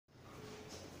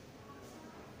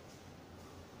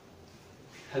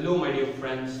Hello my dear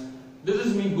friends, this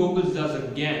is me gokulsdass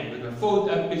again with my 4th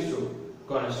episode.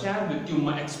 Gonna share with you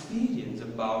my experience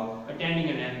about attending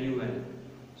an MUN.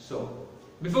 So,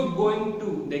 before going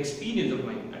to the experience of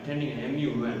my attending an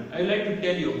MUN, I would like to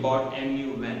tell you about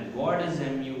MUN. What is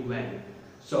MUN?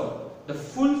 So, the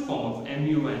full form of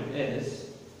MUN is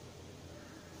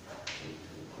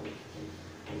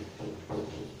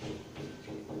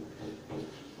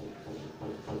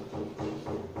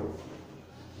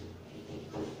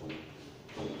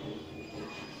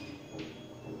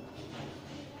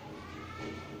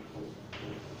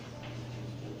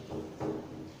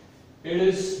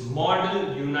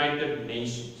Model United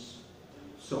Nations.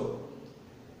 So,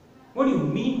 what do you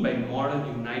mean by Model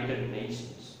United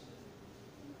Nations?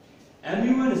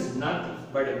 MUN is nothing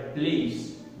but a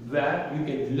place where you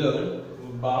can learn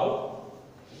about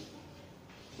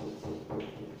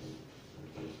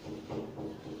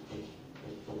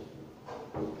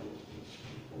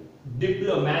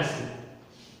diplomacy,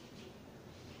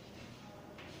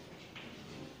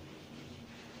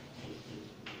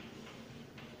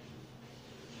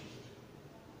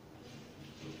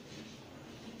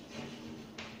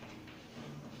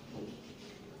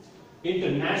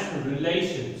 international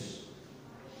relations,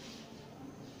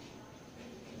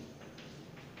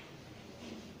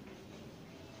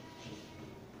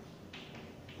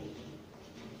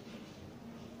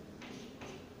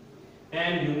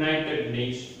 and United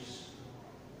Nations.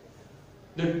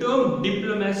 The term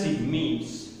diplomacy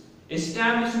means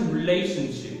establishing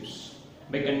relationships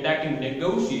by conducting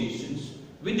negotiations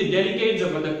with the delegates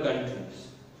of other countries.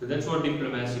 So that's what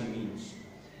diplomacy means.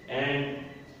 And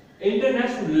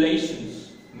international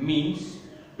relations means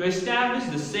to establish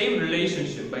the same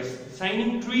relationship by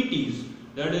signing treaties,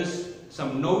 that is,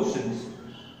 some notions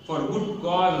for a good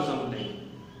cause or something,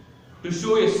 to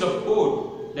show your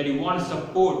support, that you want to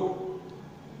support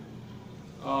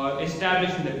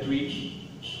establishing the treaty.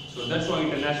 So that's what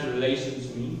international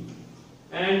relations mean.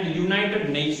 And the United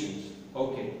Nations.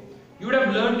 Okay, you would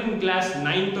have learned in class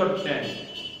 9th or 10th,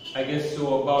 I guess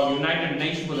so, about United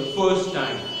Nations for the first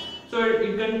time. So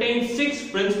it contains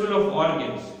 6 principles of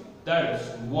organs, that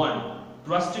is 1.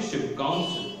 Trusteeship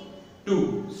Council,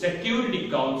 2. Security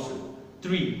Council,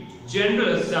 3.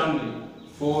 General Assembly,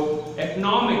 4.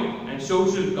 Economic and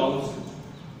Social Council,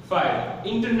 5.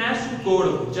 International Code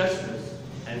of Justice,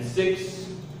 and 6.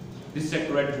 The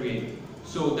Secretariat.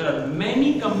 So there are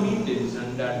many committees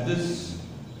under this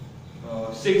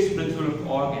 6 principles of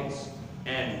organs,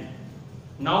 and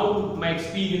now my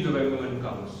experience of MUN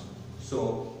comes.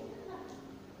 So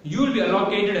you will be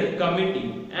allocated a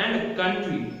committee and a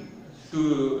country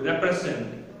to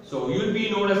represent. So you will be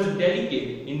known as the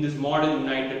delegate in this Model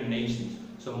United Nations.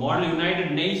 So Model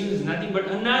United Nations is nothing but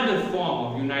another form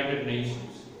of United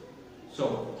Nations.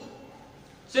 So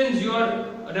since you are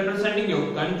representing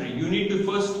your country, you need to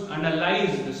first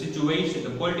analyze the situation, the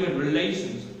political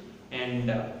relations,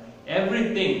 and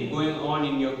everything going on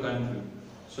in your country.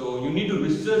 So you need to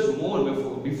research more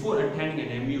before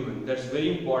attending an MUN. That's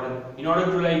very important in order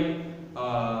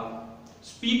to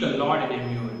speak a lot in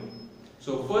MUN.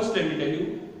 So first let me tell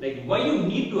you why you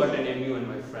need to attend MUN,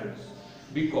 my friends.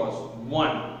 Because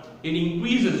 1, it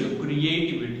increases your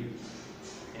creativity,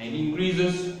 and it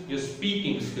increases your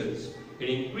speaking skills. It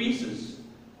increases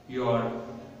your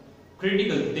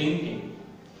critical thinking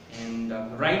and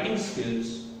writing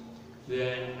skills.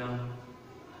 Then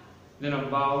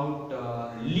about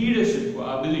leadership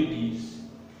abilities,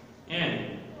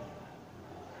 and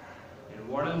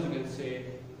what else you can say?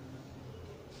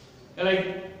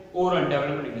 Like overall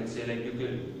development, you can say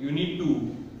you need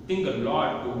to think a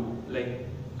lot to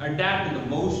adapt to the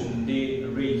motion they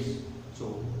raise.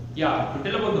 So yeah, to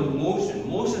tell about the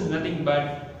motion is nothing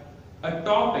but a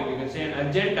topic, you can say an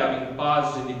agenda being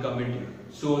passed in the committee.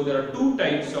 So there are 2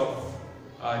 types of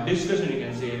discussion, you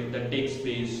can say, that takes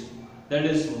place. That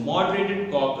is moderated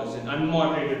caucus and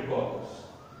unmoderated caucus.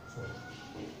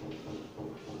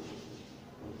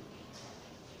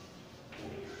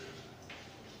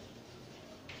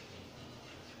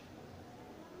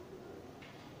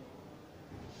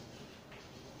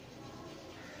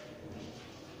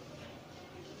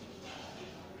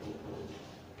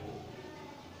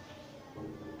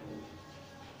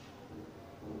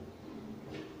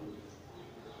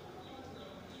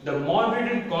 The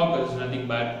moderated caucus is nothing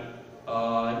but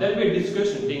there will be a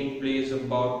discussion taking place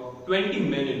about 20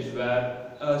 minutes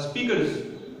where a speaker is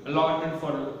allotted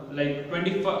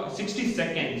for 60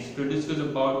 seconds to discuss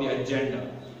about the agenda.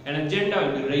 An agenda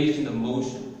will be raised in the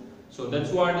motion. So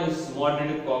that's what this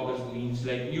moderated caucus means.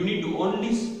 You need to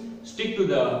only stick to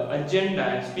the agenda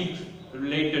and speak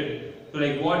related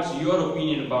to what's your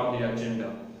opinion about the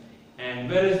agenda. And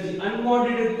whereas the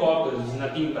unmoderated caucus is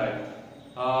nothing but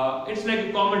it's like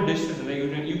a common discussion.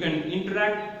 Like you can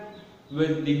interact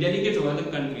with the delegates of other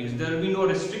countries. There will be no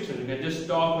restrictions. You can just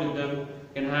talk with them.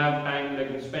 You can have time,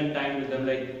 like you spend time with them,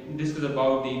 like discuss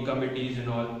about the committees and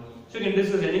all. So you can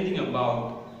discuss anything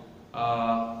about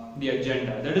the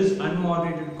agenda. That is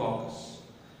unmoderated caucus.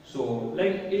 So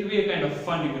like it will be a kind of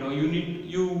fun.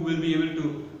 You will be able to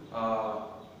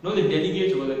know the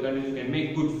delegates of other countries. You can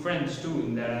make good friends too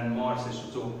in that unmod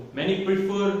session. So many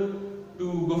prefer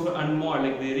to go for unmod,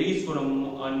 like they raise for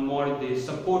unmod, they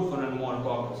support for unmod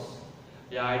caucus.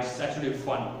 Yeah, it's actually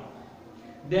fun.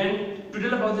 Then to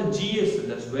tell about the GSL,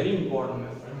 that's very important,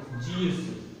 my friends.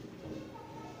 GSL,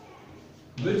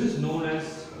 which is known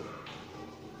as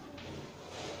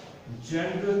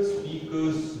General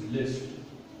Speakers List.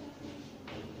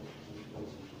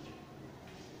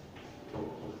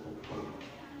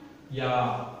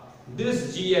 Yeah,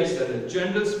 this GSL,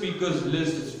 General Speakers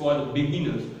List, is for the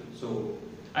beginners. So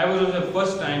I was also a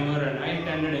first timer and I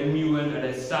attended MUN at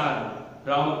SR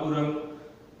Ramapuram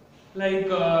like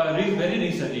very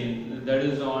recently, that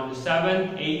is on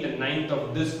 7th, 8th and 9th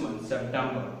of this month,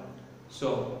 September.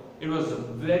 So it was a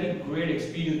very great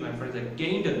experience, my friends. I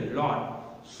gained a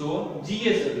lot. So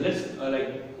GSL,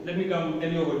 let me come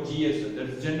tell you about GSL, that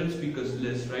is General Speakers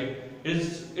List, right? It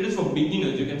is for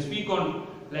beginners. You can speak on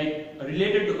like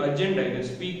related to agenda. You can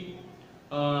speak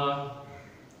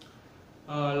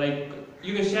like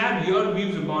you can share your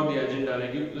views about the agenda.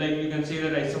 Like you can say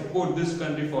that I support this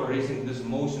country for raising this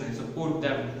motion. I support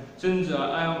them. Since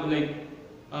I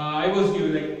was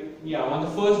given on the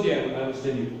first day I was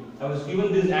telling you, I was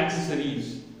given these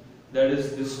accessories. That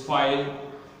is this file.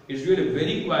 It's really a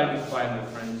very quality file, my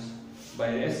friends, by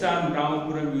SR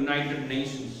Ramapuram United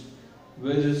Nations,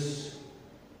 which was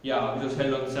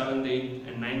held on 7th, 8th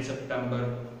and 9th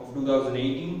September of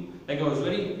 2018. Like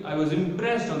I was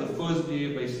impressed on the first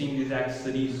day by seeing these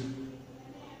accessories,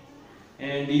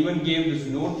 and they even gave this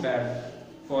notepad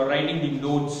for writing the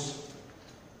notes.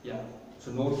 Yeah,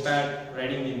 so notepad,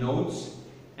 writing the notes,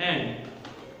 and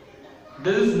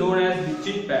this is known as the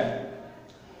chit pad.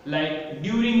 Like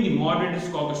during the moderators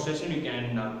caucus session, you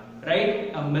can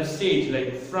write a message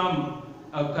like from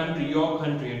a country, your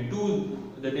country, and to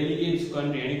the delegates'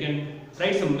 country, and you can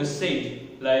write some message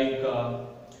like.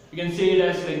 You can say it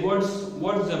as like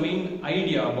what's the main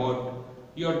idea about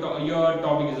your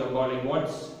topic is about, like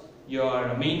what's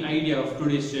your main idea of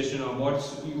today's session, or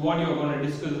what you're going to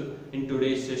discuss in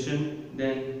today's session.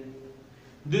 Then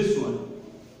this one,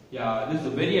 this is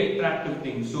a very attractive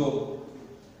thing. So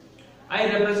I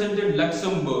represented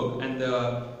Luxembourg, and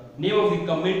the name of the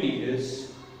committee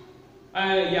is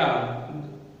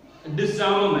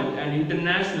Disarmament and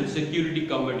International Security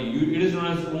Committee. It is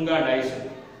known as UNGA.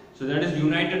 So that is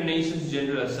United Nations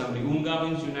General Assembly. UNGA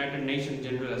means United Nations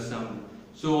General Assembly.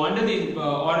 So under the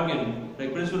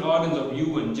principal organs of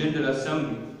UN General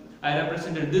Assembly, I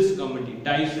represented this committee,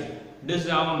 DICE,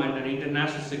 Disarmament and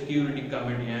International Security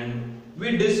Committee, and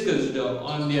we discussed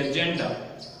on the agenda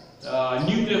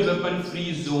nuclear weapon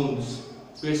free zones,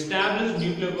 to establish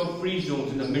nuclear weapon free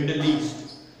zones in the Middle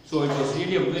East. So it was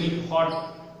really a very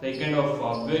hot,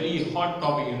 very hot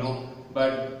topic,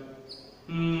 but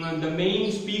the main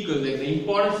speakers, like the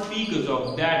important speakers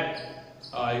of that,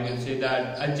 you can say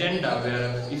that agenda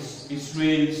were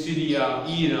Israel, Syria,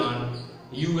 Iran,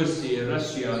 USA,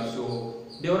 Russia. So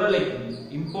they were like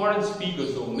important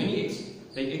speakers. So many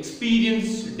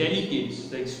experienced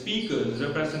delegates, like speakers,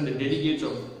 represent the delegates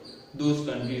of those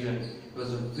countries, and it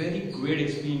was a very great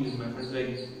experience, my friends.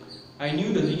 Like I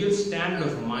knew the real standard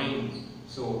of mind.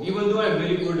 So even though I'm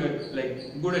very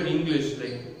good at English,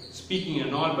 like speaking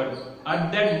and all, but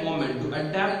at that moment to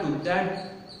adapt to that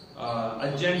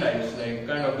agenda is like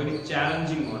kind of very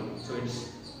challenging one. So it's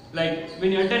like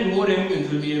when you attend more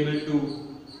MUNs, you'll be able to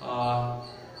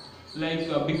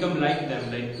become like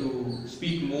them, like to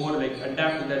speak more, like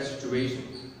adapt to that situation.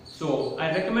 So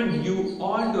I recommend you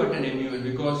all to attend MUN,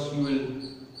 because you will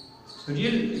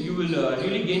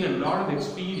really gain a lot of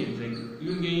experience. Like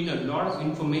you will gain a lot of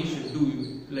information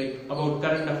too, like about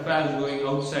current affairs going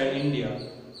outside India.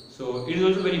 So it is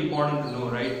also very important to know,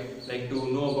 right? Like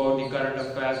to know about the current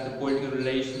affairs, the political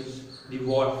relations, the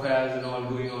warfare and all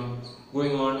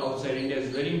going on outside India is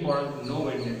very important to know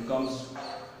when it comes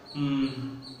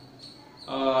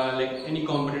like any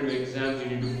competitive exams you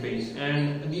need to face.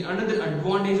 And the another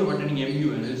advantage of attending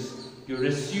MUN is your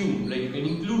resume. Like you can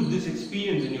include this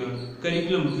experience in your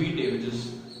curriculum vitae, which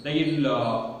is like it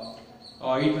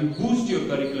will boost your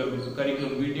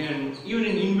curriculum vitae. And even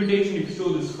in invitation, if you show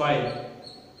this file,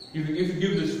 if you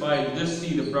give this file, just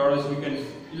see the progress.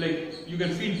 You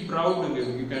can feel proud to give.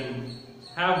 You can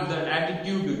have the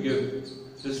attitude to give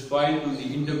this file to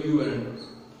the interviewer, and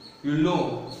you'll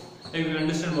know, like, you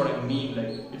understand what I mean.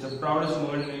 Like, it's a proudest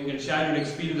moment, and you can share your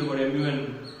experience about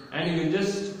MUN, and you can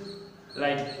just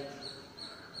like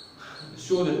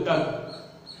show the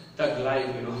thug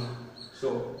life, you know.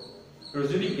 So it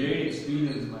was really great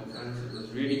experience, my friends. It was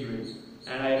really great,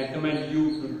 and I recommend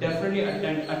you to definitely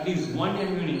attend at least one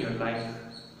MUN in your life.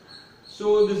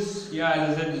 So this, yeah,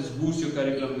 as I said, this boosts your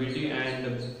curriculum ability,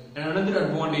 and another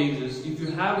advantage is if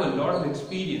you have a lot of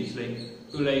experience,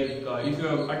 if you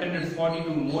have attended 40 to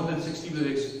more than 60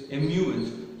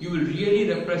 MUNs, you will really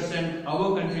represent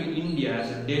our country India as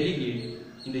a delegate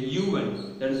in the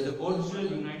UN, that is the original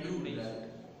United Nations.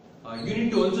 You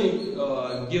need to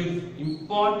also give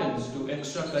importance to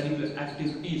extracurricular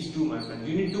activities too, my friends.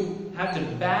 You need to have the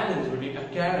balance between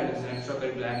academics and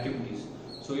extracurricular activities.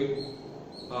 So,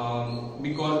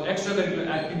 because extracurricular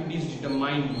activities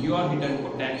determine your hidden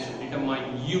potential,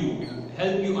 determine you, it will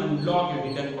help you unlock your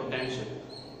hidden potential,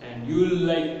 and you will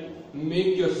like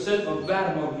make yourself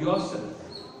aware about yourself.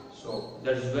 So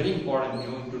that is very important,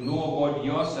 you know, to know about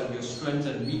yourself, your strengths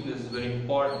and weaknesses is very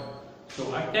important.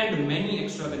 So attend many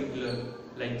extracurricular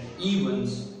like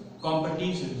events,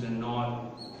 competitions and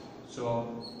all.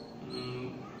 So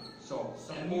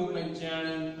support my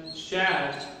channel,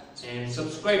 share and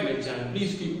subscribe my channel.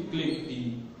 Please click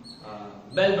the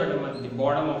bell button at the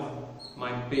bottom of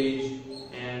my page,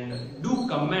 and do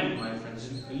comment, my friends.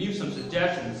 Leave some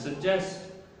suggestions. Suggest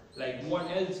like what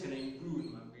else can I improve.